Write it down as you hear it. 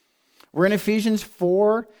We're in Ephesians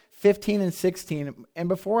 4:15 and 16. And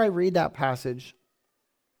before I read that passage,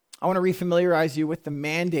 I want to refamiliarize you with the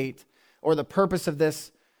mandate or the purpose of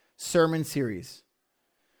this sermon series.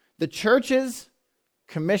 The church's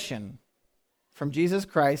commission from Jesus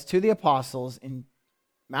Christ to the apostles in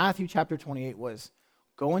Matthew chapter 28 was,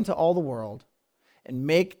 go into all the world and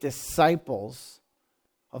make disciples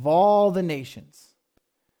of all the nations,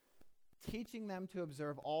 teaching them to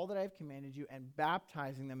observe all that I have commanded you and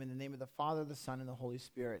baptizing them in the name of the Father, the Son, and the Holy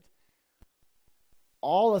Spirit.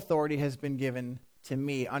 All authority has been given to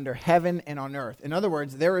me under heaven and on earth. In other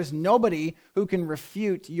words, there is nobody who can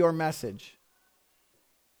refute your message.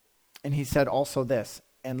 And he said also this,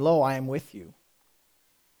 and lo, I am with you.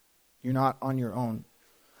 You're not on your own.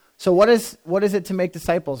 So what is it to make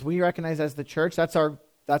disciples? We recognize as the church, that's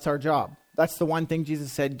our job. That's the one thing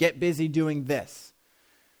Jesus said, get busy doing this.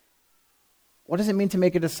 What does it mean to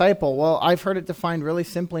make a disciple? Well, I've heard it defined really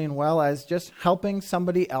simply and well as just helping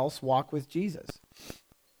somebody else walk with Jesus.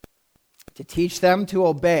 To teach them to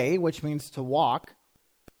obey, which means to walk.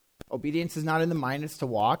 Obedience is not in the mind, it's to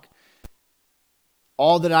walk.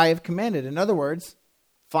 All that I have commanded. In other words,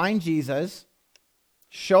 find Jesus,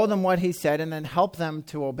 show them what he said, and then help them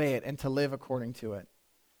to obey it and to live according to it.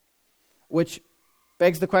 Which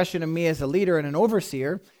begs the question of me as a leader and an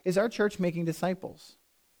overseer, is our church making disciples?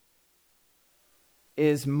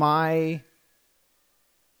 Is what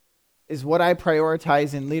I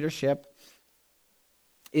prioritize in leadership,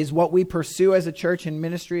 is what we pursue as a church in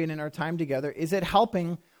ministry and in our time together, is it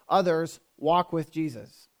helping others walk with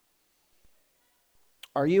Jesus?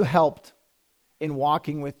 Are you helped in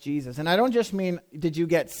walking with Jesus? And I don't just mean, did you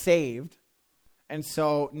get saved and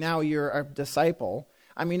so now you're a disciple?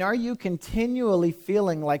 I mean, are you continually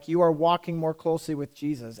feeling like you are walking more closely with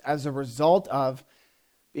Jesus as a result of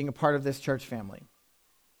being a part of this church family?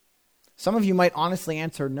 Some of you might honestly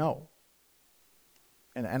answer no.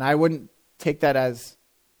 And I wouldn't take that as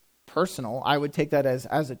personal. I would take that as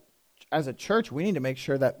a church, we need to make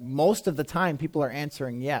sure that most of the time people are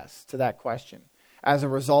answering yes to that question as a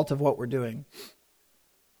result of what we're doing.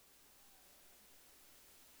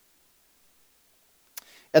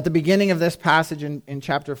 At the beginning of this passage in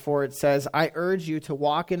chapter 4, it says, I urge you to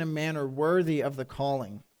walk in a manner worthy of the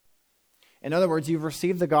calling. In other words, you've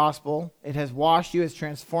received the gospel. It has washed you, has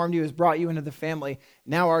transformed you, has brought you into the family.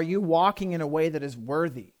 Now, are you walking in a way that is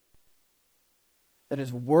worthy? That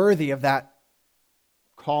is worthy of that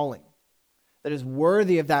calling. That is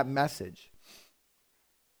worthy of that message.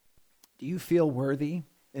 Do you feel worthy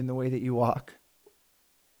in the way that you walk?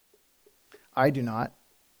 I do not.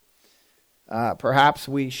 Perhaps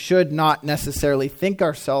we should not necessarily think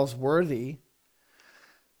ourselves worthy,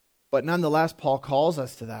 but nonetheless, Paul calls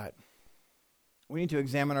us to that. We need to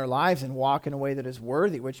examine our lives and walk in a way that is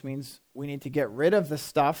worthy, which means we need to get rid of the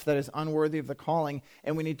stuff that is unworthy of the calling,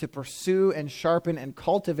 and we need to pursue and sharpen and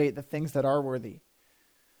cultivate the things that are worthy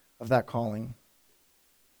of that calling.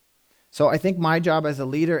 So I think my job as a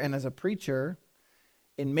leader and as a preacher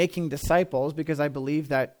in making disciples, because I believe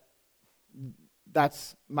that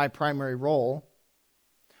that's my primary role,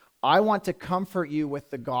 I want to comfort you with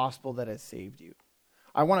the gospel that has saved you.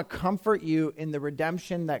 I want to comfort you in the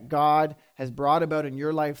redemption that God has brought about in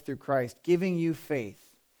your life through Christ, giving you faith,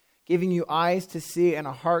 giving you eyes to see and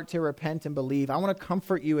a heart to repent and believe. I want to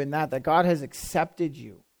comfort you in that God has accepted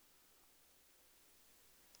you,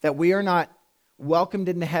 that we are not welcomed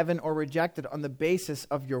into heaven or rejected on the basis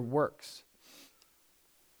of your works.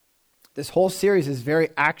 This whole series is very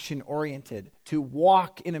action-oriented, to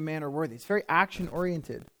walk in a manner worthy. It's very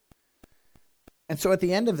action-oriented. And so at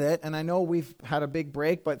the end of it, and I know we've had a big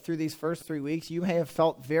break, but through these first 3 weeks, you may have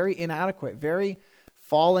felt very inadequate, very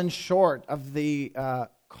fallen short of the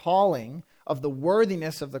calling, of the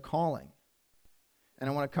worthiness of the calling. And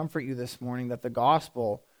I want to comfort you this morning that the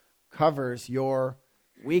gospel covers your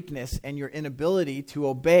weakness and your inability to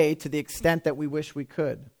obey to the extent that we wish we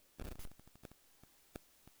could.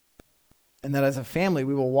 And that as a family,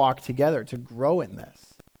 we will walk together to grow in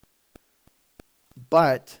this.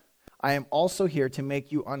 But I am also here to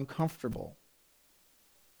make you uncomfortable.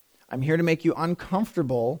 I'm here to make you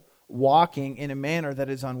uncomfortable walking in a manner that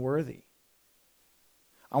is unworthy.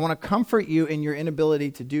 I want to comfort you in your inability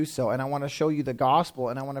to do so, and I want to show you the gospel,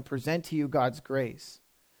 and I want to present to you God's grace.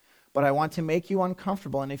 But I want to make you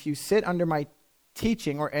uncomfortable, and if you sit under my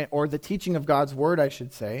teaching, or the teaching of God's word, I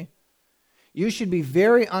should say, you should be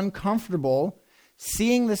very uncomfortable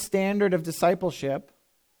seeing the standard of discipleship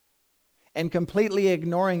and completely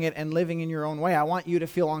ignoring it and living in your own way. I want you to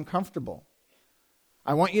feel uncomfortable.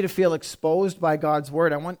 I want you to feel exposed by God's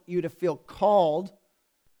word. I want you to feel called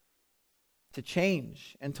to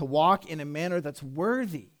change and to walk in a manner that's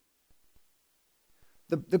worthy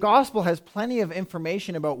The gospel has plenty of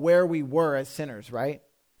information about where we were as sinners, right?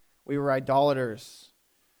 We were idolaters.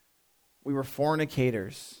 We were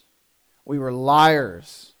fornicators. We were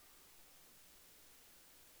liars.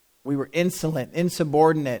 We were insolent,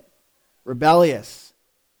 insubordinate, rebellious.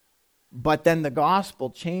 But then the gospel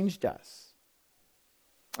changed us.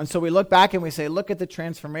 And so we look back and we say, look at the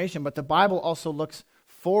transformation. But the Bible also looks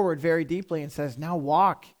forward very deeply and says, now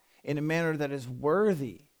walk in a manner that is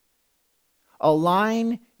worthy.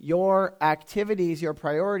 Align your activities, your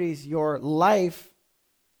priorities, your life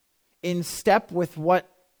in step with what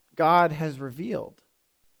God has revealed.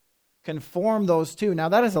 Conform those two. Now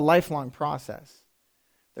that is a lifelong process.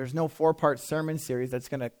 There's no 4-part sermon series that's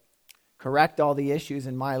going to correct all the issues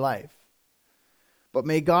in my life. But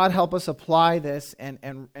may God help us apply this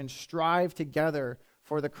and strive together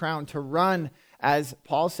for the crown, to run, as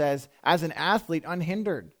Paul says, as an athlete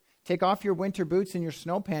unhindered. Take off your winter boots and your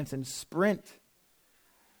snow pants and sprint.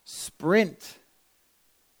 Sprint.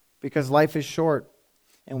 Because life is short.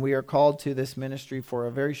 And we are called to this ministry for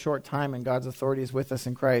a very short time, and God's authority is with us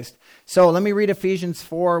in Christ. So let me read Ephesians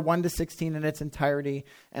 4, 1-16 in its entirety,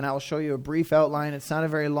 and I will show you a brief outline. It's not a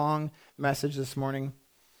very long message this morning.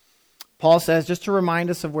 Paul says, just to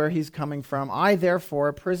remind us of where he's coming from, I, therefore,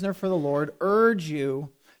 a prisoner for the Lord, urge you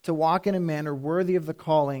to walk in a manner worthy of the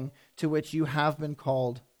calling to which you have been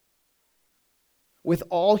called, with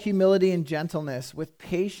all humility and gentleness, with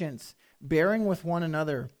patience, bearing with one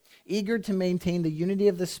another, eager to maintain the unity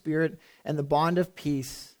of the Spirit and the bond of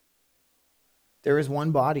peace. There is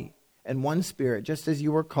one body and one Spirit, just as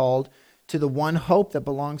you were called to the one hope that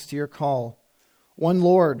belongs to your call. One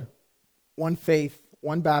Lord, one faith,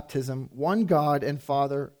 one baptism, one God and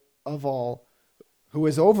Father of all, who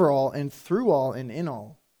is over all and through all and in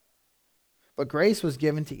all. But grace was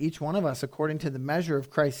given to each one of us according to the measure of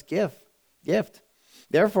Christ's gift.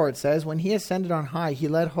 Therefore it says, when he ascended on high, he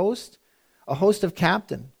led a host of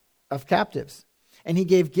captives, and he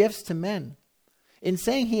gave gifts to men. In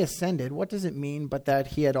saying he ascended, what does it mean but that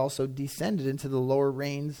he had also descended into the lower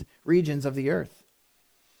regions of the earth?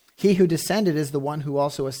 He who descended is the one who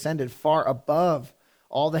also ascended far above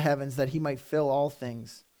all the heavens, that he might fill all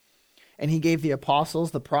things. And he gave the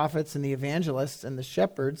apostles, the prophets, and the evangelists, and the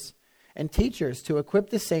shepherds, and teachers to equip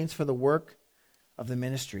the saints for the work of the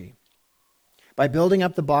ministry, by building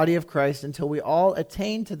up the body of Christ until we all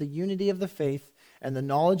attain to the unity of the faith and the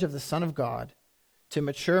knowledge of the Son of God, to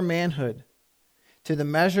mature manhood, to the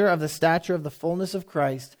measure of the stature of the fullness of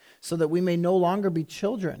Christ, so that we may no longer be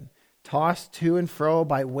children, tossed to and fro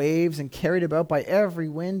by waves and carried about by every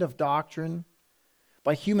wind of doctrine,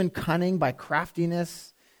 by human cunning, by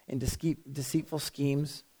craftiness and deceitful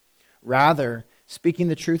schemes. Rather, speaking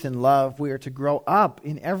the truth in love, we are to grow up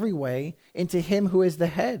in every way into him who is the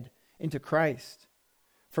head, into Christ,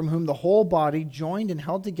 from whom the whole body, joined and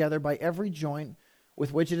held together by every joint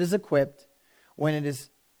with which it is equipped,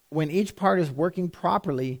 when each part is working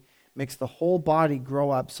properly, makes the whole body grow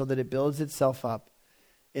up so that it builds itself up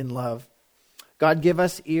in love. God, give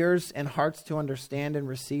us ears and hearts to understand and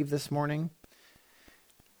receive this morning.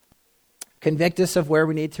 Convict us of where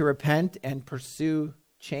we need to repent and pursue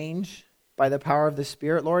change by the power of the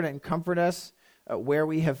Spirit, Lord, and comfort us where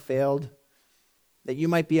we have failed, that you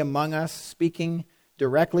might be among us, speaking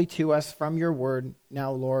directly to us from your word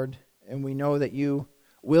now, Lord. And we know that you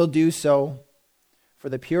will do so. For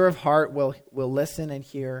the pure of heart will listen and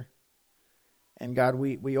hear. And God,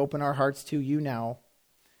 we open our hearts to you now,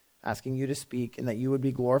 asking you to speak, and that you would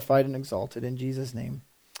be glorified and exalted in Jesus' name.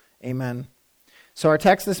 Amen. So our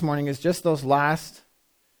text this morning is just those last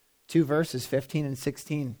two verses, 15 and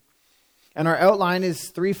 16. And our outline is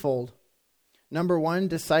threefold. Number one,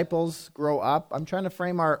 disciples grow up. I'm trying to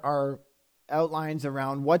frame our outlines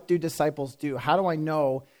around what do disciples do? How do I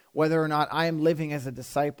know whether or not I am living as a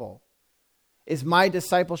disciple? Is my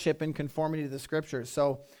discipleship in conformity to the Scriptures?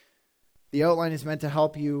 So the outline is meant to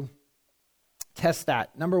help you test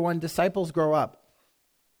that. Number one, disciples grow up.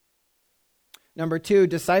 Number two,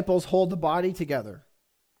 disciples hold the body together.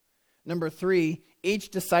 Number three, each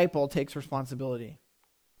disciple takes responsibility.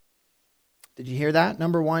 Did you hear that?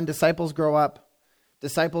 Number one, disciples grow up.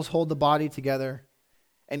 Disciples hold the body together.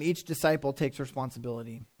 And each disciple takes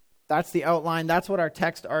responsibility. That's the outline. That's what our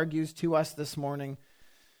text argues to us this morning.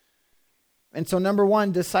 And so number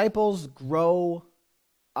one, disciples grow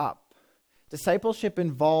up. Discipleship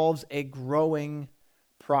involves a growing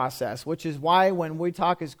process, which is why when we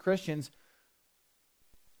talk as Christians,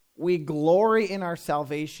 we glory in our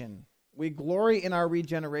salvation. We glory in our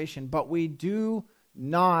regeneration, but we do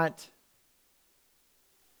not,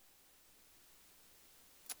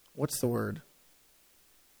 what's the word?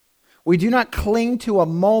 We do not cling to a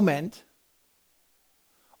moment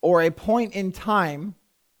or a point in time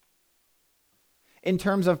in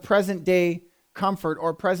terms of present day comfort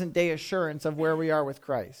or present day assurance of where we are with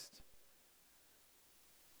Christ.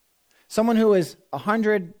 Someone who is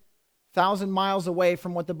 100,000 miles away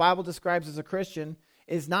from what the Bible describes as a Christian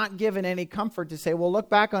is not given any comfort to say, well, look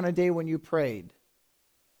back on a day when you prayed.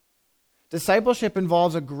 Discipleship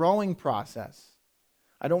involves a growing process.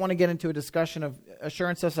 I don't want to get into a discussion of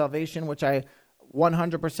assurance of salvation, which I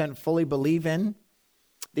 100% fully believe in.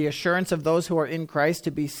 The assurance of those who are in Christ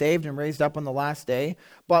to be saved and raised up on the last day.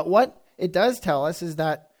 But what it does tell us is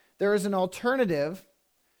that there is an alternative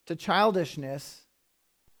to childishness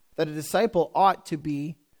that a disciple ought to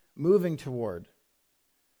be moving toward.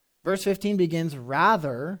 Verse 15 begins,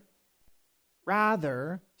 rather,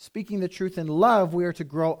 speaking the truth in love, we are to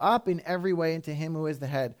grow up in every way into him who is the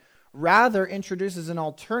head. Rather introduces an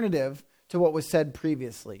alternative to what was said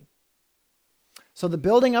previously. So the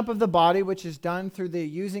building up of the body, which is done through the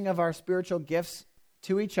using of our spiritual gifts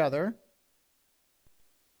to each other,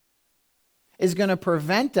 is going to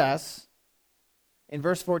prevent us, in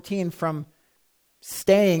verse 14, from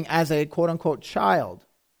staying as a quote-unquote child.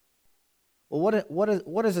 Well,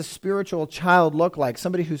 what does a spiritual child look like?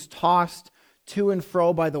 Somebody who's tossed to and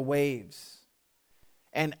fro by the waves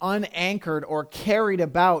and unanchored or carried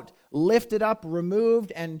about, lifted up,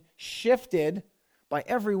 removed, and shifted by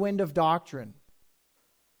every wind of doctrine,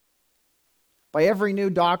 by every new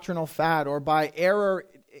doctrinal fad, or by error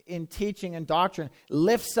in teaching and doctrine,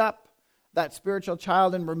 lifts up that spiritual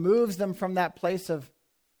child and removes them from that place of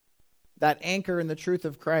that anchor in the truth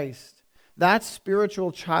of Christ. That's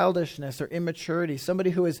spiritual childishness or immaturity.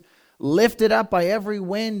 Somebody who is lifted up by every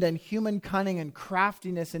wind and human cunning and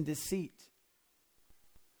craftiness and deceit.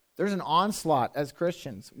 There's an onslaught as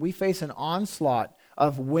Christians. We face an onslaught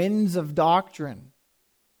of winds of doctrine.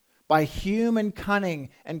 By human cunning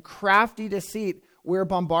and crafty deceit, we're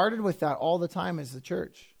bombarded with that all the time as the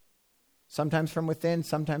church. Sometimes from within,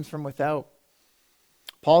 sometimes from without.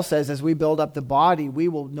 Paul says, as we build up the body, we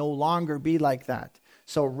will no longer be like that.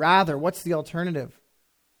 So rather, what's the alternative?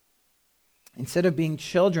 Instead of being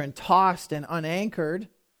children tossed and unanchored,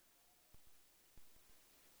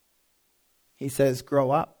 he says,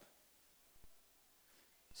 grow up.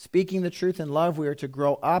 Speaking the truth in love, we are to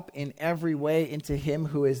grow up in every way into him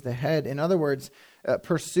who is the head. In other words,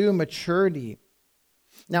 pursue maturity.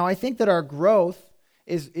 Now, I think that our growth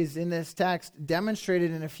is in this text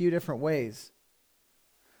demonstrated in a few different ways.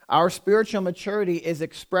 Our spiritual maturity is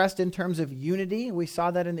expressed in terms of unity. We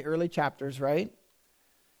saw that in the early chapters, right?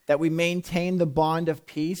 That we maintain the bond of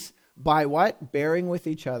peace by what? Bearing with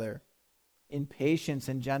each other in patience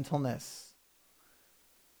and gentleness.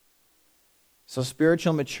 So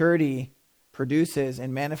spiritual maturity produces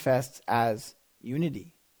and manifests as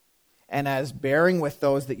unity and as bearing with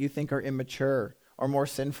those that you think are immature or more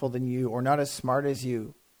sinful than you or not as smart as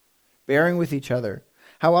you. Bearing with each other.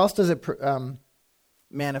 How else does it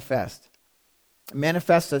manifest? It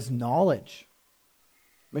manifests as knowledge.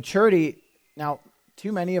 Maturity, now,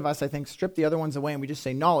 too many of us, I think, strip the other ones away and we just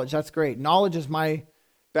say knowledge. That's great. Knowledge is my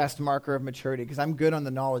best marker of maturity because I'm good on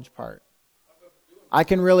the knowledge part. I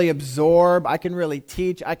can really absorb, I can really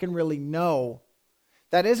teach, I can really know.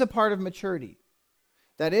 That is a part of maturity.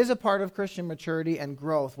 That is a part of Christian maturity and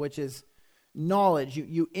growth, which is knowledge.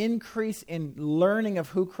 You increase in learning of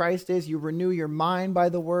who Christ is. You renew your mind by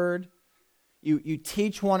the word. You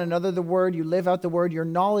teach one another the word. You live out the word. Your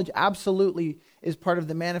knowledge absolutely is part of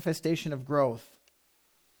the manifestation of growth.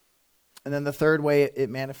 And then the third way it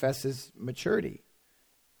manifests is maturity.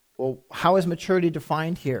 Well, how is maturity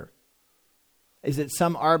defined here? Is it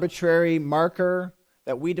some arbitrary marker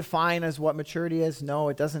that we define as what maturity is? No,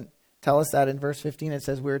 it doesn't tell us that in verse 15. It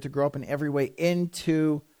says we're to grow up in every way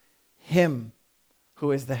into him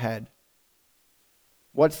who is the head.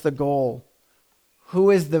 What's the goal? Who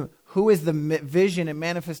is the vision and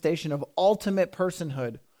manifestation of ultimate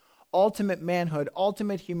personhood, ultimate manhood,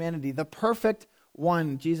 ultimate humanity, the perfect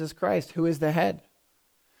one, Jesus Christ, who is the head?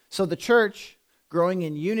 So the church, growing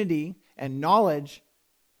in unity and knowledge,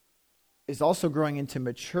 is also growing into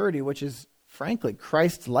maturity, which is, frankly,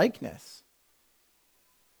 Christ's likeness.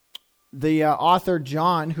 The author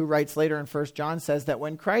John, who writes later in 1 John, says that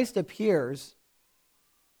when Christ appears,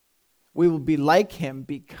 we will be like him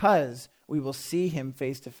because we will see him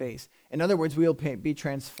face to face. In other words, we will be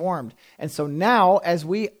transformed. And so now, as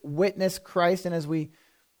we witness Christ and as we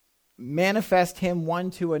manifest him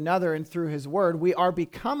one to another and through his word, we are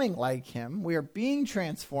becoming like him. We are being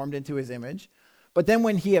transformed into his image. But then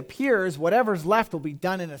when he appears, whatever's left will be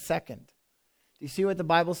done in a second. Do you see what the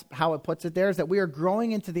Bible, how it puts it there? Is that we are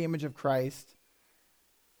growing into the image of Christ,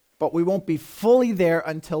 but we won't be fully there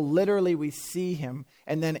until literally we see him.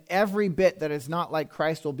 And then every bit that is not like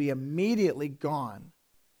Christ will be immediately gone.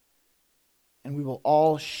 And we will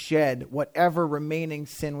all shed whatever remaining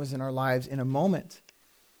sin was in our lives in a moment.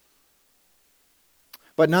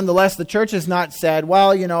 But nonetheless, the church has not said,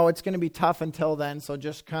 well, it's going to be tough until then, so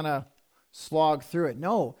just kind of slog through it.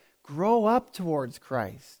 No, grow up towards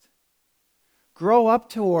Christ. Grow up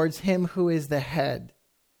towards him who is the head.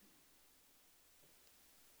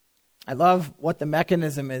 I love what the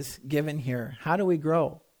mechanism is given here. How do we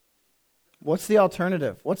grow? What's the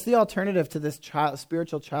alternative? What's the alternative to this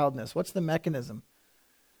spiritual childness? What's the mechanism?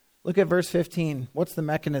 Look at verse 15. What's the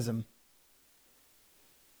mechanism?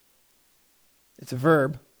 It's a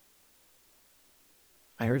verb.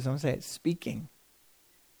 I heard someone say it. Speaking.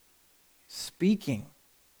 Speaking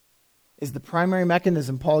is the primary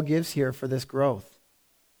mechanism Paul gives here for this growth.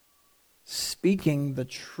 Speaking the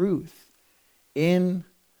truth in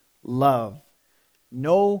love.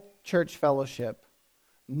 No church fellowship,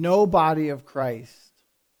 no body of Christ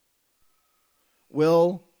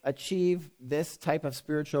will achieve this type of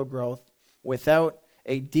spiritual growth without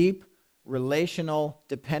a deep relational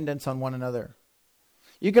dependence on one another.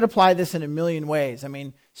 You could apply this in a million ways. I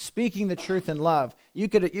mean, speaking the truth in love. You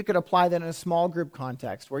could apply that in a small group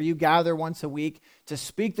context where you gather once a week to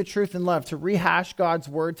speak the truth in love, to rehash God's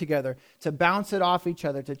word together, to bounce it off each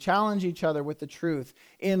other, to challenge each other with the truth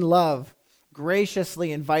in love,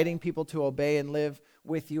 graciously inviting people to obey and live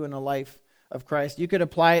with you in a life of Christ. You could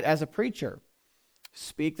apply it as a preacher.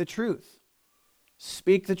 Speak the truth.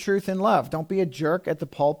 Speak the truth in love. Don't be a jerk at the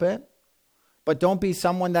pulpit. But don't be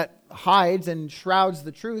someone that hides and shrouds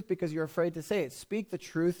the truth because you're afraid to say it. Speak the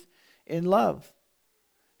truth in love.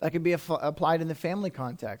 That could be applied in the family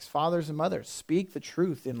context. Fathers and mothers, speak the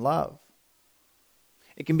truth in love.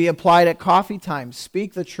 It can be applied at coffee time.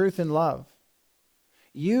 Speak the truth in love.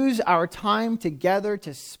 Use our time together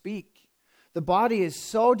to speak. The body is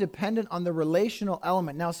so dependent on the relational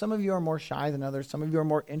element. Now, some of you are more shy than others. Some of you are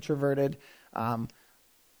more introverted.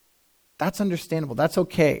 That's understandable. That's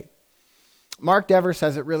okay. Mark Dever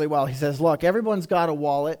says it really well. He says, look, everyone's got a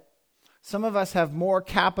wallet. Some of us have more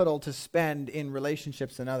capital to spend in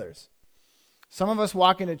relationships than others. Some of us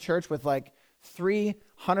walk into church with like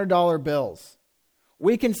 $300 bills.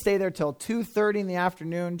 We can stay there till 2:30 in the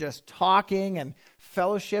afternoon just talking and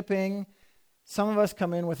fellowshipping. Some of us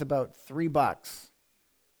come in with about $3.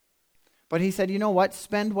 But he said, you know what?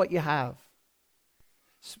 Spend what you have.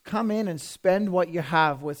 Come in and spend what you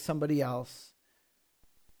have with somebody else.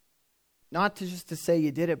 Not just to say you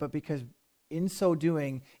did it, but because in so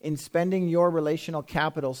doing, in spending your relational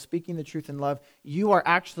capital, speaking the truth in love, you are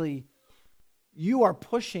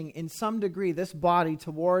pushing in some degree this body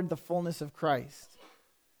toward the fullness of Christ.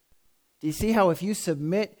 Do you see how if you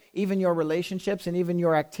submit even your relationships and even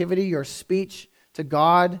your activity, your speech to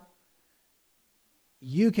God,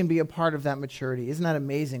 you can be a part of that maturity? Isn't that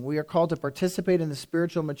amazing? We are called to participate in the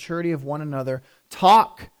spiritual maturity of one another.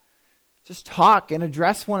 Just talk and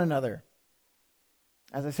address one another.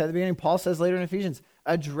 As I said at the beginning, Paul says later in Ephesians,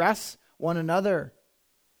 address one another.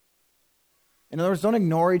 In other words, don't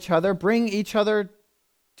ignore each other. Bring each other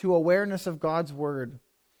to awareness of God's word.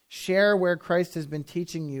 Share where Christ has been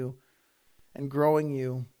teaching you and growing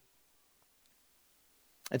you.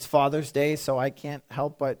 It's Father's Day, so I can't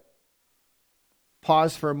help but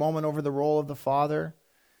pause for a moment over the role of the father.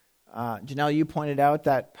 Janelle, you pointed out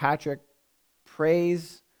that Patrick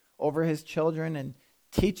prays over his children and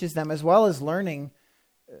teaches them as well as learning.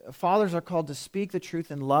 Fathers are called to speak the truth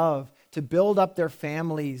in love, to build up their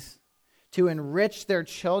families, to enrich their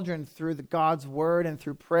children through God's word and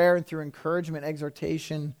through prayer and through encouragement,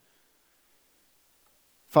 exhortation.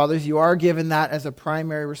 Fathers, you are given that as a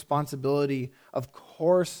primary responsibility. Of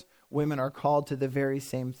course, women are called to the very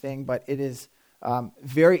same thing, but it is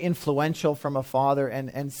very influential from a father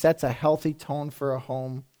and sets a healthy tone for a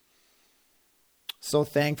home. So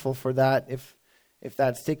thankful for that if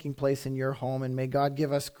that's taking place in your home, and may God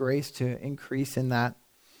give us grace to increase in that.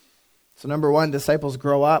 So number one, disciples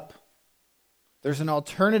grow up. There's an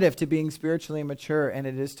alternative to being spiritually mature, and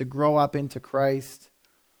it is to grow up into Christ.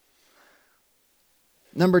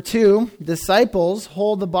 Number two, disciples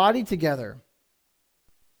hold the body together.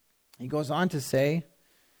 He goes on to say,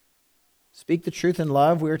 speak the truth in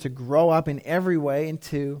love. We are to grow up in every way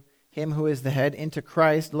into him who is the head, into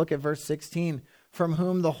Christ. Look at verse 16. From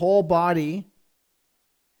whom the whole body,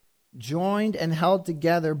 joined and held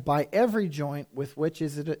together by every joint with which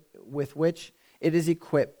it is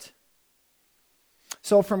equipped.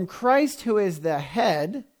 So from Christ, who is the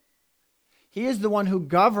head, he is the one who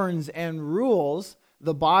governs and rules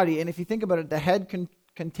the body. And if you think about it, the head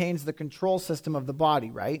contains the control system of the body,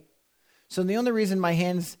 right? So the only reason my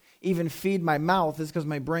hands even feed my mouth is because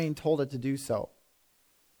my brain told it to do so.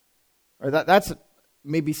 Or that's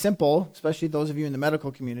maybe simple, especially those of you in the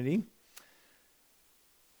medical community.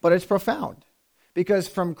 But it's profound. Because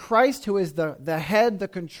from Christ, who is the head, the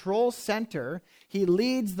control center, he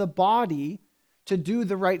leads the body to do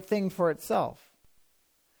the right thing for itself.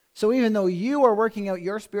 So even though you are working out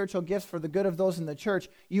your spiritual gifts for the good of those in the church,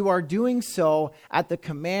 you are doing so at the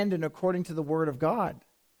command and according to the word of God.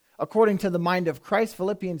 According to the mind of Christ,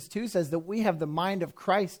 Philippians 2 says that we have the mind of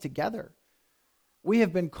Christ together. We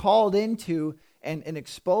have been called into and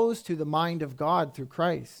exposed to the mind of God through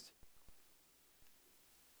Christ.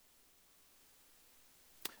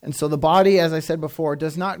 And so the body, as I said before,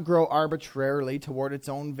 does not grow arbitrarily toward its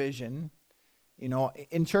own vision. You know,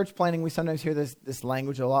 in church planning, we sometimes hear this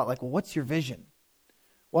language a lot, like, well, what's your vision?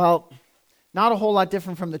 Well, not a whole lot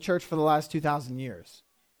different from the church for the last 2,000 years.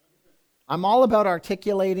 I'm all about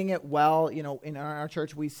articulating it well. You know, in our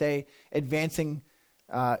church, we say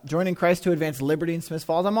joining Christ to advance liberty in Smiths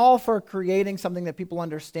Falls. I'm all for creating something that people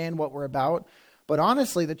understand what we're about. But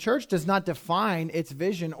honestly, the church does not define its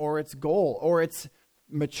vision or its goal or its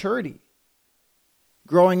maturity.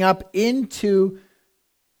 Growing up into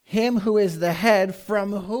him who is the head,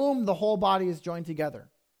 from whom the whole body is joined together.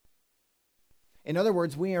 In other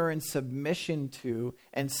words, we are in submission to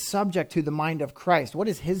and subject to the mind of Christ. What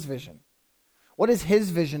is his vision? What is his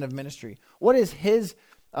vision of ministry? What is his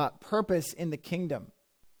purpose in the kingdom?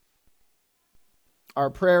 Our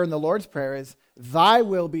prayer in the Lord's Prayer is, thy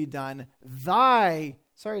will be done,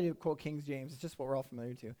 sorry to quote King James, it's just what we're all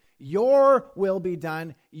familiar to. Your will be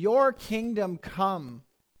done, your kingdom come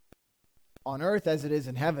on earth as it is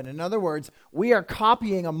in heaven. In other words, we are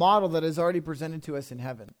copying a model that is already presented to us in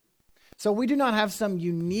heaven. So we do not have some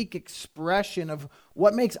unique expression of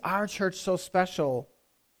what makes our church so special.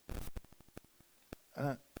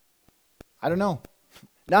 I don't know.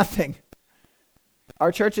 Nothing.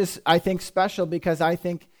 Our church is, I think, special because I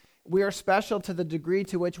think we are special to the degree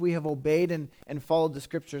to which we have obeyed and followed the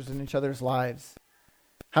scriptures in each other's lives.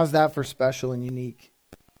 How's that for special and unique?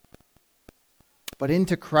 But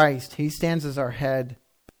into Christ, he stands as our head.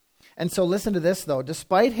 And so listen to this, though.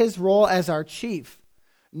 Despite his role as our chief,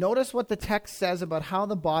 notice what the text says about how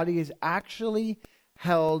the body is actually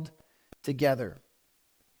held together.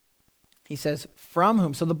 He says, from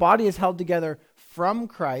whom? So the body is held together from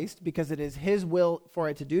Christ because it is his will for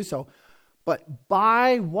it to do so. But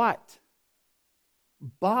by what?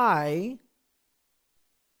 By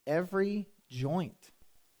every joint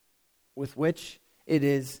with which it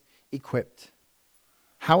is equipped.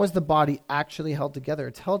 How is the body actually held together?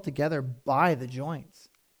 It's held together by the joints.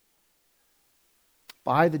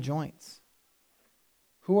 By the joints.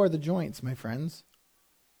 Who are the joints, my friends?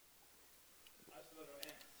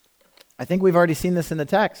 I think we've already seen this in the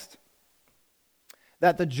text.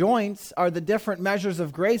 That the joints are the different measures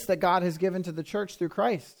of grace that God has given to the church through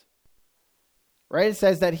Christ. Right? It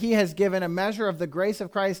says that he has given a measure of the grace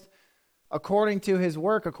of Christ according to his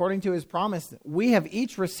work, according to his promise. We have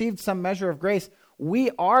each received some measure of grace.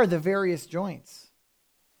 We are the various joints.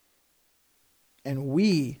 And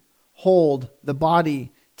we hold the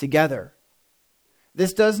body together.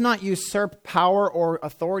 This does not usurp power or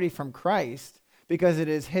authority from Christ, because it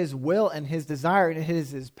is his will and his desire, and it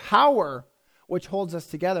is his power which holds us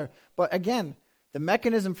together. But again, the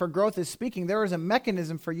mechanism for growth is speaking. There is a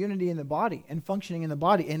mechanism for unity in the body and functioning in the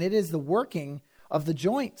body, and it is the working of the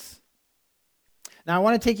joints. Now, I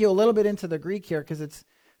want to take you a little bit into the Greek here because it's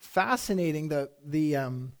fascinating,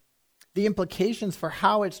 the implications for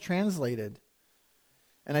how it's translated.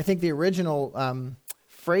 And I think the original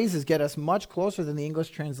phrases get us much closer than the English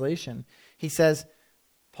translation.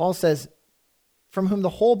 Paul says, from whom the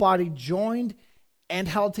whole body joined and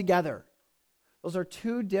held together. Those are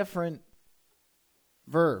two different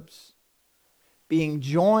verbs. Being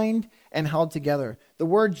joined and held together. The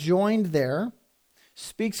word joined there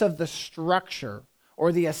speaks of the structure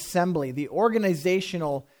or the assembly, the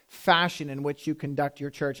organizational fashion in which you conduct your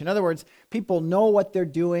church. In other words, people know what they're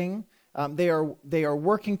doing. They are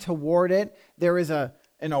working toward it. There is an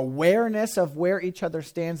awareness of where each other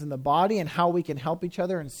stands in the body and how we can help each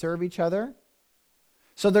other and serve each other.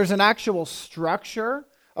 So there's an actual structure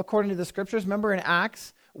according to the scriptures. Remember in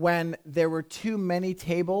Acts when there were too many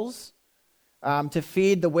tables to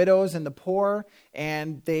feed the widows and the poor,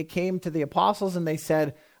 and they came to the apostles and they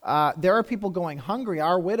said, there are people going hungry.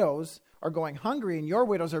 Our widows are going hungry and your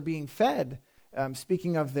widows are being fed,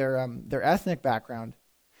 speaking of their ethnic background.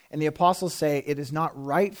 And the apostles say, it is not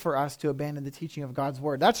right for us to abandon the teaching of God's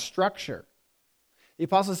word. That's structure. The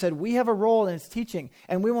apostles said, we have a role in its teaching,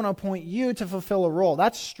 and we want to appoint you to fulfill a role.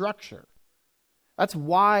 That's structure. That's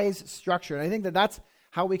wise structure. And I think that that's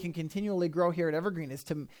how we can continually grow here at Evergreen, is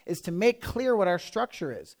to make clear what our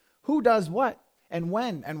structure is. Who does what and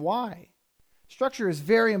when and why. Structure is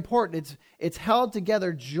very important. It's held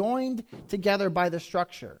together, joined together by the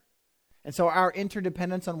structure. And so our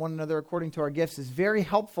interdependence on one another according to our gifts is very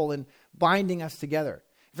helpful in binding us together.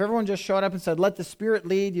 If everyone just showed up and said, let the Spirit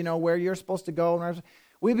lead, where you're supposed to go,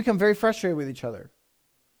 we become very frustrated with each other.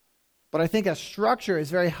 But I think a structure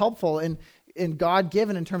is very helpful in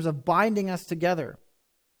God-given in terms of binding us together.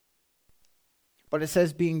 But it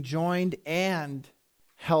says being joined and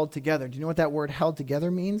held together. Do you know what that word held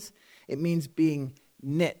together means? It means being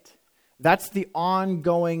knit. That's the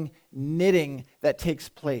ongoing knitting that takes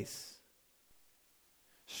place.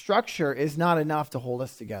 Structure is not enough to hold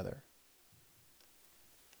us together.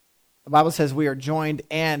 The Bible says we are joined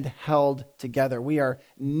and held together. We are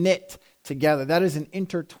knit together. That is an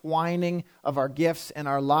intertwining of our gifts and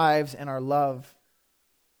our lives and our love.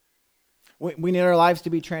 We need our lives to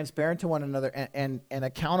be transparent to one another and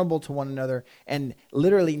accountable to one another and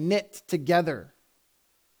literally knit together.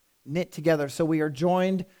 Knit together. So we are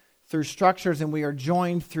joined through structures and we are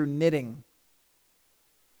joined through knitting.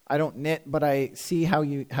 I don't knit, but I see how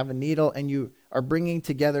you have a needle and you are bringing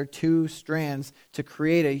together two strands to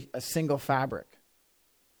create a single fabric.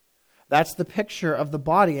 That's the picture of the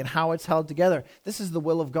body and how it's held together. This is the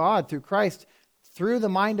will of God through Christ. Through the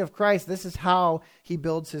mind of Christ, this is how he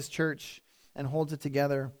builds his church and holds it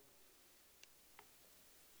together.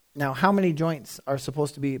 Now, how many joints are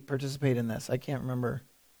supposed to participate in this? I can't remember.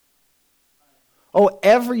 Oh,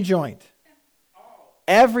 every joint.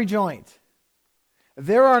 Every joint.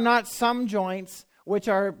 There are not some joints which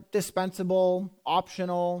are dispensable,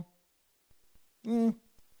 optional. I'm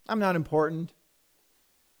not important.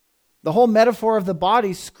 The whole metaphor of the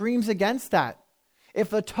body screams against that. If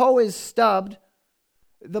the toe is stubbed,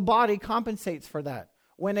 the body compensates for that.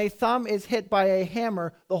 When a thumb is hit by a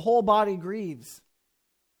hammer, the whole body grieves.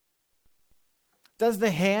 Does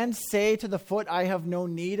the hand say to the foot, I have no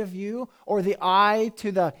need of you? Or the eye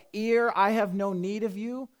to the ear, I have no need of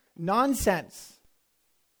you? Nonsense.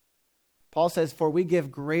 Paul says, for we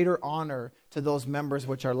give greater honor to those members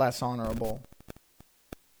which are less honorable.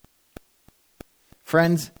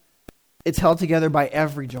 Friends, it's held together by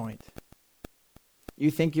every joint.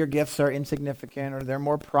 You think your gifts are insignificant or they're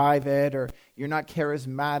more private or you're not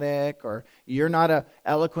charismatic or you're not an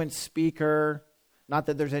eloquent speaker. Not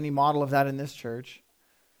that there's any model of that in this church.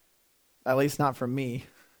 At least not from me.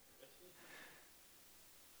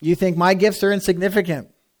 You think my gifts are insignificant.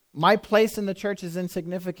 My place in the church is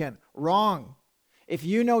insignificant. Wrong. If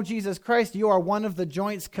you know Jesus Christ, you are one of the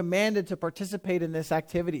joints commanded to participate in this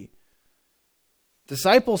activity.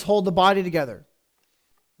 Disciples hold the body together.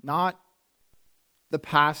 Not the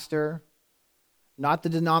pastor, not the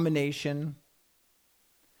denomination,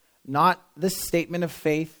 not the statement of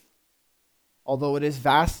faith, although it is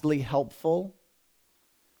vastly helpful.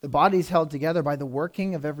 The body is held together by the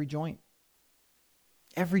working of every joint.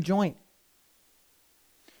 Every joint.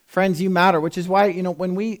 Friends, you matter, which is why,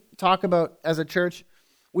 when we talk about as a church,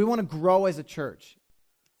 we want to grow as a church,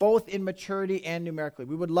 both in maturity and numerically.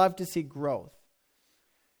 We would love to see growth.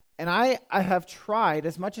 And I have tried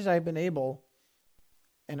as much as I've been able,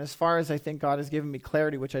 and as far as I think God has given me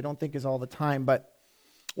clarity, which I don't think is all the time, but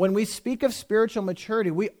when we speak of spiritual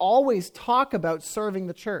maturity, we always talk about serving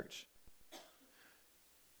the church.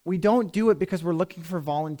 We don't do it because we're looking for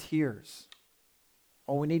volunteers.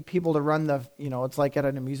 Oh, we need people to run it's like at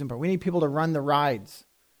an amusement park. We need people to run the rides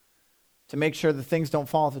to make sure that things don't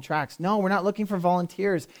fall off the tracks. No, we're not looking for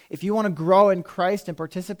volunteers. If you want to grow in Christ and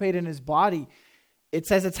participate in his body, it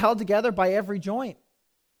says it's held together by every joint.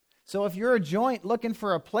 So if you're a joint looking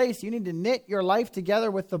for a place, you need to knit your life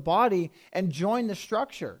together with the body and join the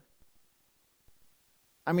structure.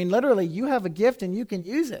 I mean, literally, you have a gift and you can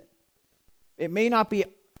use it. It may not be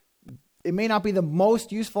the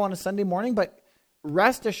most useful on a Sunday morning, but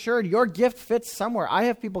rest assured, your gift fits somewhere. I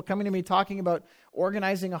have people coming to me talking about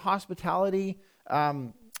organizing a hospitality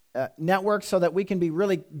network so that we can be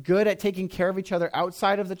really good at taking care of each other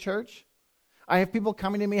outside of the church. I have people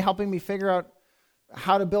coming to me helping me figure out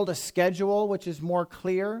how to build a schedule which is more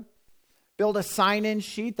clear, build a sign-in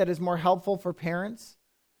sheet that is more helpful for parents,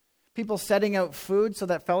 people setting out food so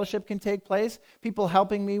that fellowship can take place, people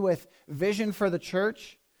helping me with vision for the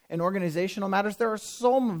church and organizational matters. There are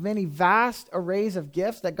so many vast arrays of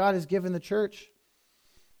gifts that God has given the church.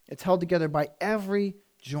 It's held together by every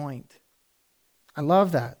joint. I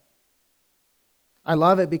love that. I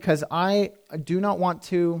love it because I do not want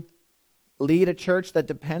to lead a church that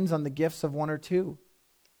depends on the gifts of one or two.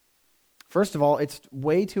 First of all, it's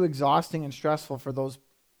way too exhausting and stressful for those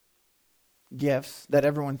gifts that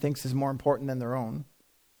everyone thinks is more important than their own.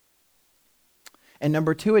 And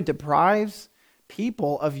number two, it deprives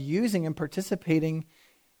people of using and participating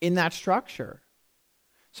in that structure.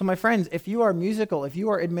 So my friends, if you are musical, if you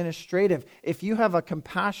are administrative, if you have a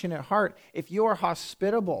compassionate heart, if you are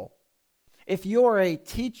hospitable, if you are a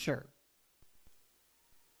teacher,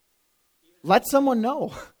 let someone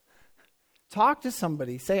know. Talk to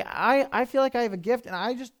somebody. Say, I feel like I have a gift and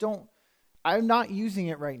I'm not using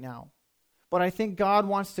it right now. But I think God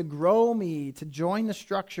wants to grow me to join the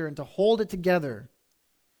structure and to hold it together.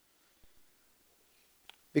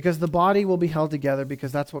 Because the body will be held together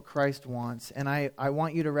because that's what Christ wants. And I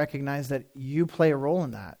want you to recognize that you play a role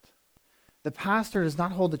in that. The pastor does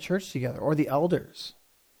not hold the church together or the elders.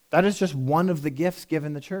 That is just one of the gifts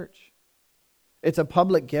given the church. It's a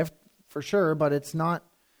public gift for sure, but it's not.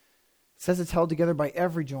 It says it's held together by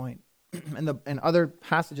every joint. And other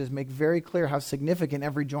passages make very clear how significant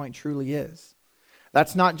every joint truly is.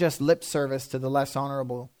 That's not just lip service to the less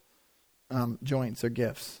honorable joints or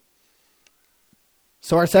gifts.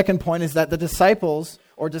 So our second point is that the disciples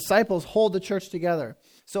hold the church together.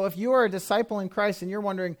 So if you are a disciple in Christ and you're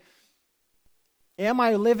wondering, am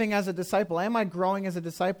I living as a disciple? Am I growing as a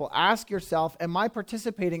disciple? Ask yourself, am I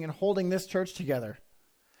participating in holding this church together?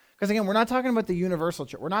 Because again, we're not talking about the universal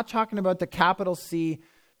church. We're not talking about the capital C,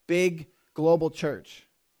 big global church.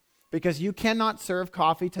 Because you cannot serve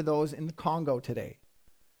coffee to those in the Congo today.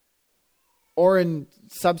 Or in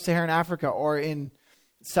sub-Saharan Africa, or in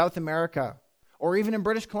South America, or even in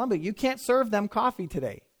British Columbia. You can't serve them coffee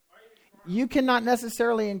today. You cannot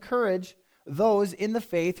necessarily encourage those in the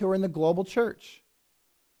faith who are in the global church.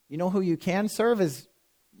 You know who you can serve is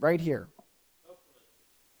right here.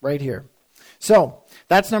 Right here. So,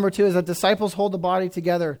 that's number two, is that disciples hold the body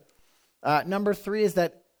together. Number three is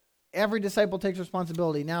that every disciple takes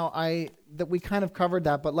responsibility. Now, that we kind of covered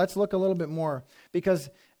that, but let's look a little bit more. Because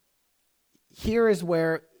here is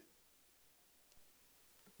where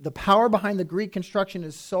the power behind the Greek construction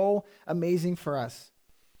is so amazing for us.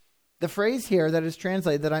 The phrase here that is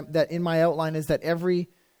translated, that in my outline, is that every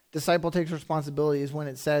disciple takes responsibility, is when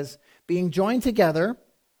it says, being joined together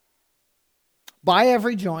by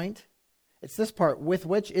every joint, it's this part, with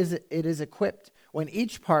which it is equipped, when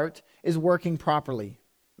each part is working properly,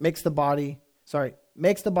 makes the body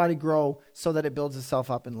grow so that it builds itself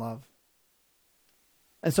up in love.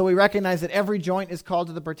 And so we recognize that every joint is called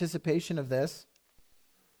to the participation of this.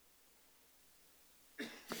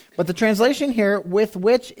 But the translation here, with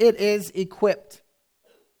which it is equipped.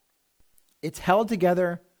 It's held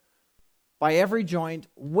together by every joint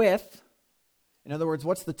with, in other words,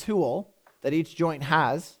 what's the tool that each joint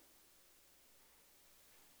has,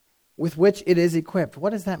 with which it is equipped. What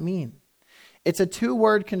does that mean? It's a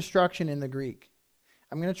two-word construction in the Greek.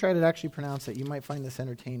 I'm going to try to actually pronounce it. You might find this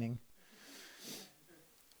entertaining.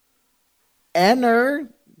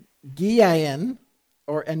 Energian,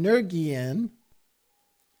 or energian,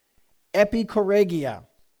 epikoregia.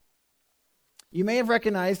 You may have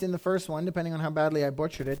recognized in the first one, depending on how badly I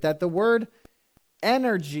butchered it, that the word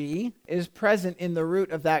energy is present in the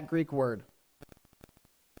root of that Greek word.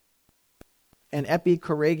 And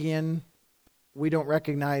epikoregian, we don't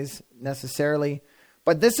recognize necessarily.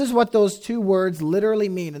 But this is what those two words literally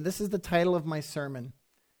mean, and this is the title of my sermon.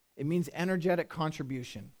 It means energetic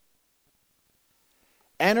contribution.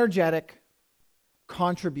 Energetic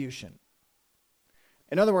contribution.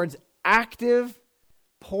 In other words, active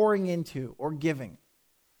pouring into or giving.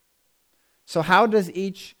 So how does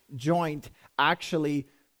each joint actually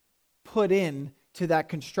put in to that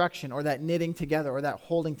construction or that knitting together or that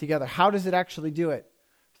holding together? How does it actually do it?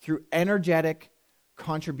 Through energetic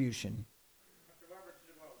contribution.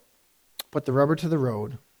 Put the rubber to the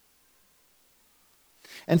road.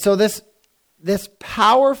 And so this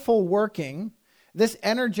powerful working, this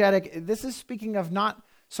energetic, this is speaking of not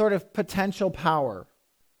sort of potential power.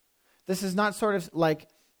 This is not sort of like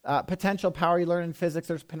potential power you learn in physics.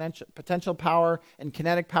 There's potential power and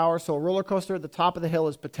kinetic power. So a roller coaster at the top of the hill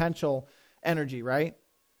is potential energy, right?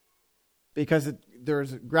 Because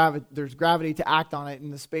there's gravity to act on it in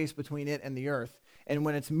the space between it and the earth. And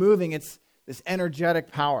when it's moving, it's this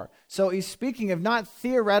energetic power. So he's speaking of not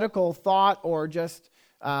theoretical thought or just,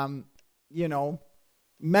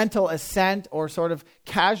 mental assent or sort of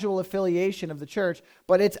casual affiliation of the church,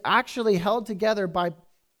 but it's actually held together by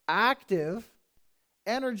active,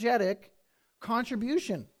 energetic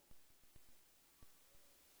contribution.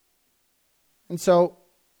 And so,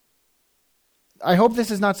 I hope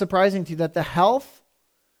this is not surprising to you that the health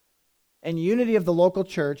and unity of the local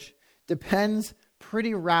church depends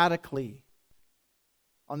pretty radically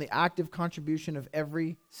on the active contribution of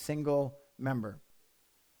every single member.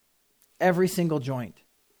 Every single joint.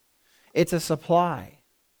 It's a supply.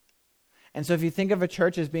 And so if you think of a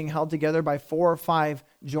church as being held together by 4 or 5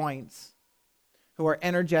 joints who are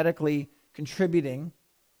energetically contributing,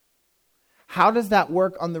 how does that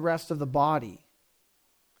work on the rest of the body?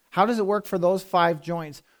 How does it work for those 5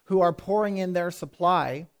 joints who are pouring in their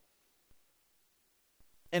supply?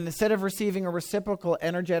 And instead of receiving a reciprocal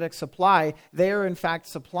energetic supply, they are in fact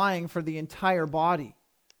supplying for the entire body.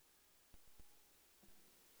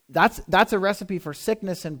 That's a recipe for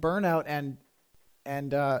sickness and burnout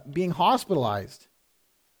and being hospitalized.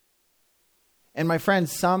 And my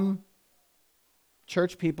friends, some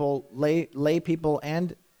church people, lay people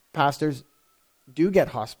and pastors do get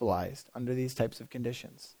hospitalized under these types of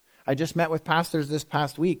conditions. I just met with pastors this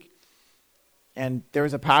past week, and there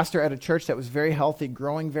was a pastor at a church that was very healthy,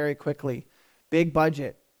 growing very quickly, big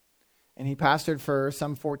budget, and he pastored for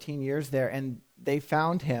some 14 years there, and they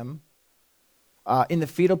found him in the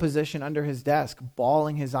fetal position under his desk,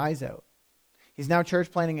 bawling his eyes out. He's now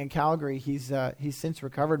church planting in Calgary. He's since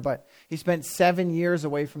recovered, but he spent 7 years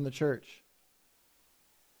away from the church.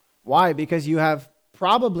 Why? Because you have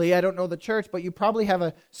probably, I don't know the church, but you probably have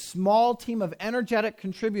a small team of energetic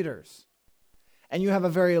contributors. And you have a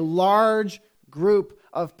very large group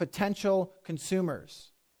of potential consumers,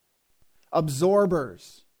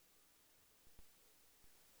 absorbers,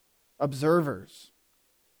 observers.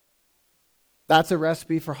 That's a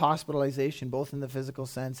recipe for hospitalization, both in the physical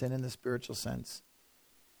sense and in the spiritual sense.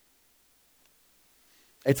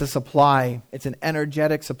 It's a supply. It's an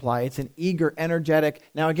energetic supply. It's an eager, energetic.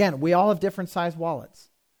 Now again, we all have different size wallets.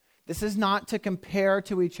 This is not to compare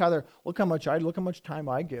to each other. Look how much time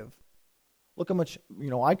I give. Look how much,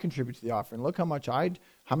 I contribute to the offering. Look how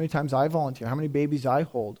many times I volunteer, how many babies I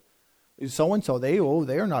hold. So-and-so, they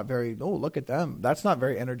are not very, look at them. That's not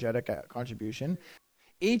very energetic contribution.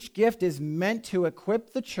 Each gift is meant to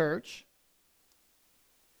equip the church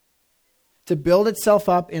to build itself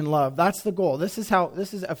up in love. That's the goal. This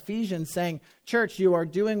is Ephesians saying, church, you are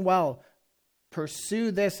doing well.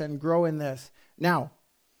 Pursue this and grow in this. Now,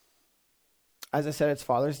 as I said, it's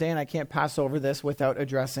Father's Day, and I can't pass over this without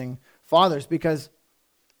addressing fathers, because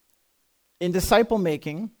in disciple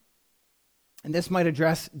making, and this might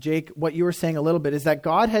address, Jake, what you were saying a little bit, is that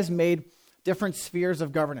God has made different spheres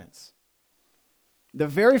of governance. The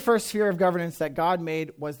very first sphere of governance that God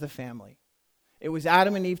made was the family. It was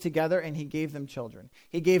Adam and Eve together, and he gave them children.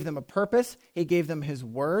 He gave them a purpose, he gave them his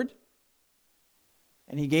word,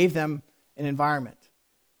 and he gave them an environment.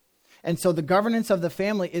 And so the governance of the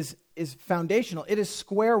family is foundational. It is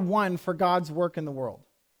square one for God's work in the world.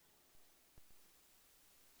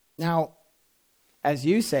 Now, as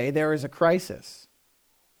you say, there is a crisis.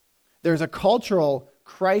 There's a cultural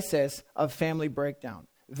crisis of family breakdown.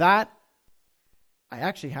 That I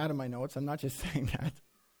actually had in my notes. I'm not just saying that.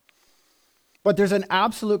 But there's an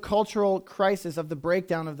absolute cultural crisis of the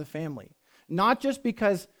breakdown of the family. Not just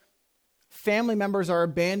because family members are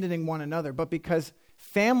abandoning one another, but because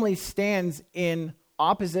family stands in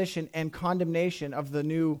opposition and condemnation of the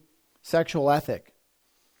new sexual ethic.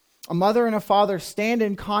 A mother and a father stand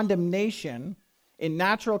in condemnation, in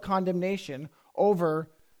natural condemnation, over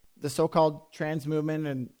the so-called trans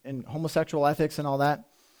movement and homosexual ethics and all that.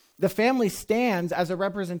 The family stands as a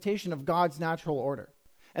representation of God's natural order.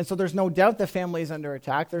 And so there's no doubt the family is under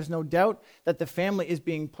attack. There's no doubt that the family is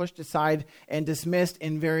being pushed aside and dismissed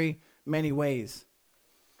in very many ways.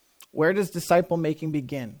 Where does disciple making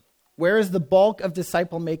begin? Where is the bulk of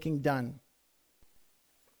disciple making done?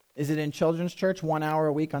 Is it in children's church 1 hour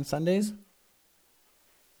a week on Sundays?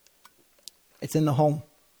 It's in the home.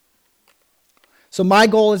 So my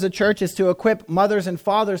goal as a church is to equip mothers and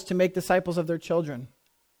fathers to make disciples of their children.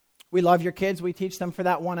 We love your kids. We teach them for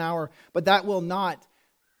that 1 hour. But that will not,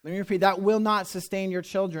 let me repeat, that will not sustain your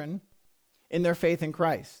children in their faith in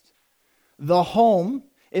Christ. The home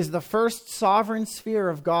is the first sovereign sphere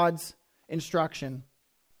of God's instruction.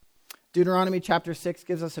 Deuteronomy chapter 6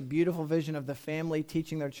 gives us a beautiful vision of the family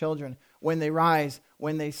teaching their children when they rise,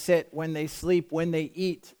 when they sit, when they sleep, when they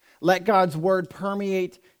eat. Let God's word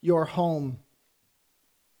permeate your home.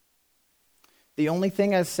 The only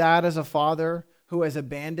thing as sad as a father who has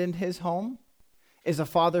abandoned his home is a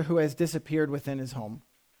father who has disappeared within his home.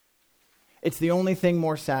 It's the only thing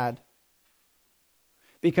more sad.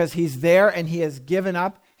 Because he's there and he has given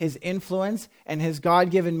up his influence and his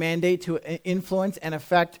God-given mandate to influence and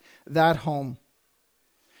affect that home.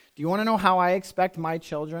 Do you want to know how I expect my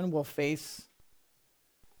children will face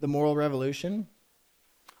the moral revolution?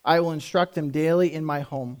 I will instruct them daily in my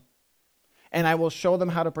home, and I will show them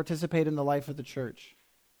how to participate in the life of the church.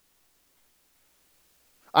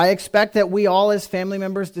 I expect that we all as family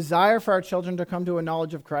members desire for our children to come to a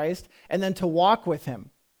knowledge of Christ and then to walk with him.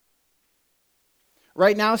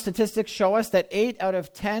 Right now, statistics show us that 8 out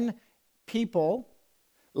of 10 people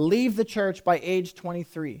leave the church by age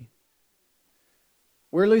 23.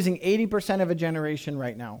 We're losing 80% of a generation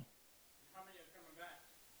right now. How many are coming back?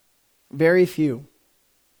 Very few.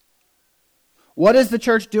 What is the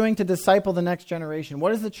church doing to disciple the next generation?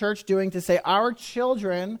 What is the church doing to say our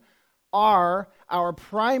children are our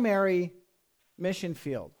primary mission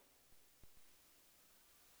field?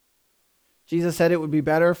 Jesus said it would be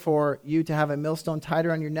better for you to have a millstone tied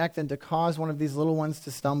around your neck than to cause one of these little ones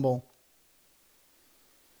to stumble.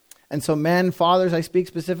 And so men, fathers, I speak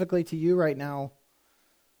specifically to you right now.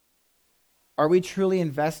 Are we truly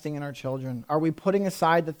investing in our children? Are we putting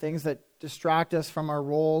aside the things that distract us from our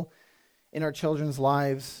role in our children's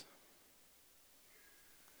lives?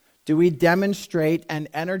 Do we demonstrate and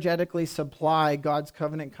energetically supply God's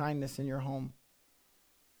covenant kindness in your home?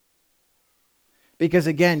 Because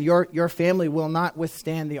again, your family will not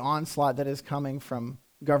withstand the onslaught that is coming from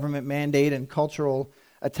government mandate and cultural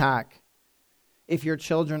attack if your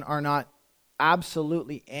children are not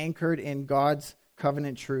absolutely anchored in God's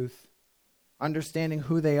covenant truth, understanding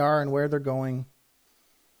who they are and where they're going.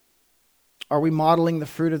 Are we modeling the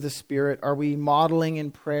fruit of the Spirit? Are we modeling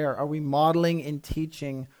in prayer? Are we modeling in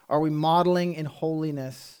teaching? Are we modeling in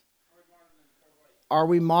holiness? Are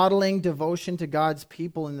we modeling devotion to God's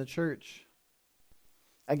people in the church?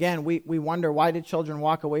 Again, we wonder, why did children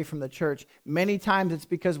walk away from the church? Many times it's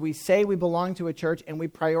because we say we belong to a church and we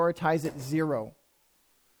prioritize it zero.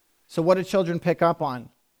 So what do children pick up on?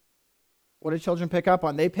 What do children pick up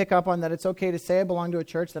on? They pick up on that it's okay to say I belong to a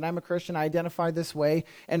church, that I'm a Christian, I identify this way,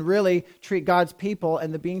 and really treat God's people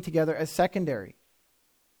and the being together as secondary.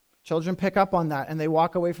 Children pick up on that and they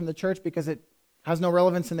walk away from the church because it has no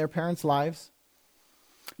relevance in their parents' lives.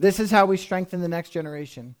 This is how we strengthen the next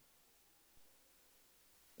generation.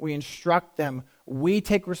 We instruct them. We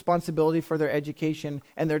take responsibility for their education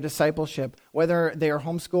and their discipleship. Whether they are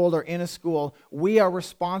homeschooled or in a school, we are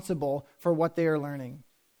responsible for what they are learning.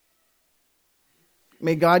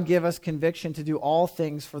 May God give us conviction to do all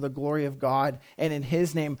things for the glory of God and in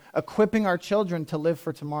his name, equipping our children to live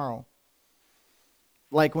for tomorrow.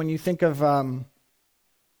 Like when you think of, I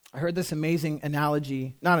heard this amazing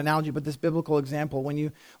analogy, not analogy, but this biblical example. When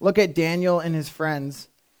you look at Daniel and his friends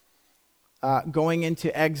going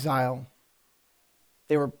into exile,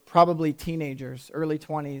 they were probably teenagers, early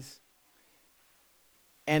 20s.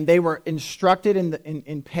 And they were instructed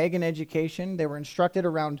in pagan education. They were instructed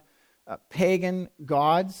around pagan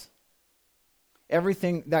gods,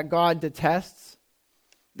 everything that God detests.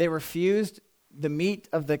 They refused the meat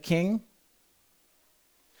of the king.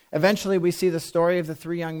 Eventually, we see the story of the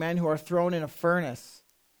 3 young men who are thrown in a furnace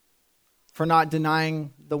for not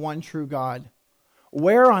denying the one true God.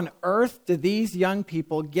 Where on earth did these young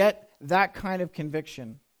people get that kind of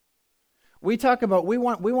conviction? We talk about, we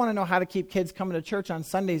want to know how to keep kids coming to church on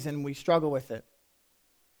Sundays, and we struggle with it.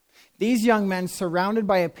 These young men, surrounded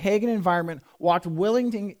by a pagan environment, walked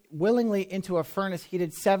willingly into a furnace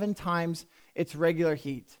heated 7 times its regular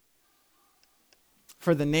heat.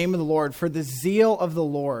 For the name of the Lord, for the zeal of the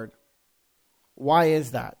Lord. Why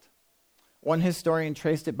is that? One historian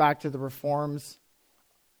traced it back to the reforms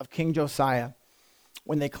of King Josiah,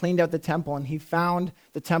 when they cleaned out the temple and he found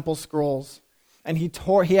the temple scrolls. And he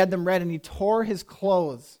had them read, and he tore his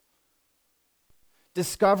clothes,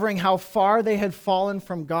 discovering how far they had fallen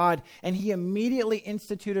from God. And he immediately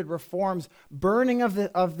instituted reforms, burning of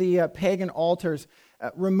the pagan altars,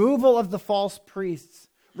 removal of the false priests,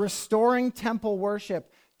 restoring temple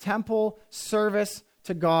worship, temple service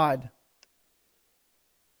to God.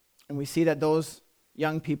 And we see that those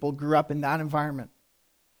young people grew up in that environment.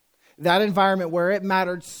 That environment where it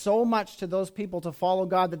mattered so much to those people to follow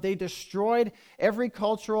God that they destroyed every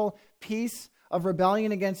cultural piece of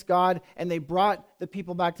rebellion against God, and they brought the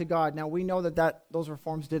people back to God. Now, we know that those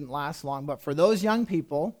reforms didn't last long, but for those young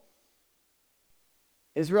people,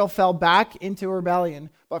 Israel fell back into rebellion.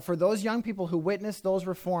 But for those young people who witnessed those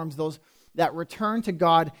reforms, that return to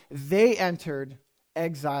God, they entered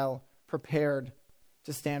exile prepared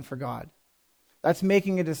to stand for God. That's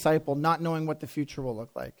making a disciple, not knowing what the future will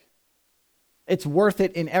look like. It's worth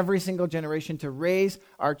it in every single generation to raise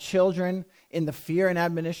our children in the fear and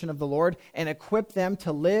admonition of the Lord and equip them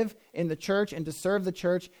to live in the church and to serve the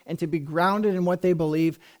church and to be grounded in what they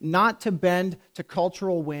believe, not to bend to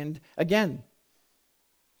cultural wind. Again,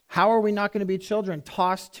 how are we not going to be children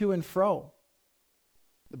tossed to and fro?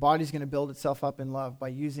 The body's going to build itself up in love by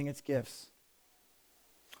using its gifts.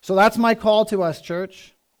 So that's my call to us,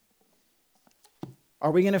 church.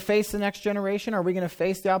 Are we going to face the next generation? Are we going to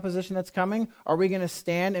face the opposition that's coming? Are we going to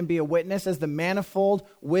stand and be a witness as the manifold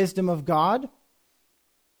wisdom of God?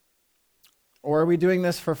 Or are we doing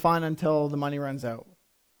this for fun until the money runs out?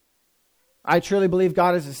 I truly believe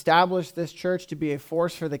God has established this church to be a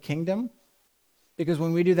force for the kingdom, because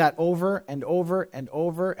when we do that over and over and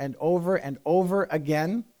over and over and over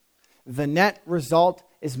again, the net result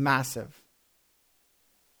is massive.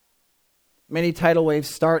 Many tidal waves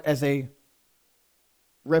start as a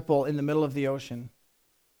ripple in the middle of the ocean,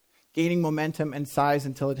 gaining momentum and size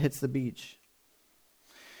until it hits the beach.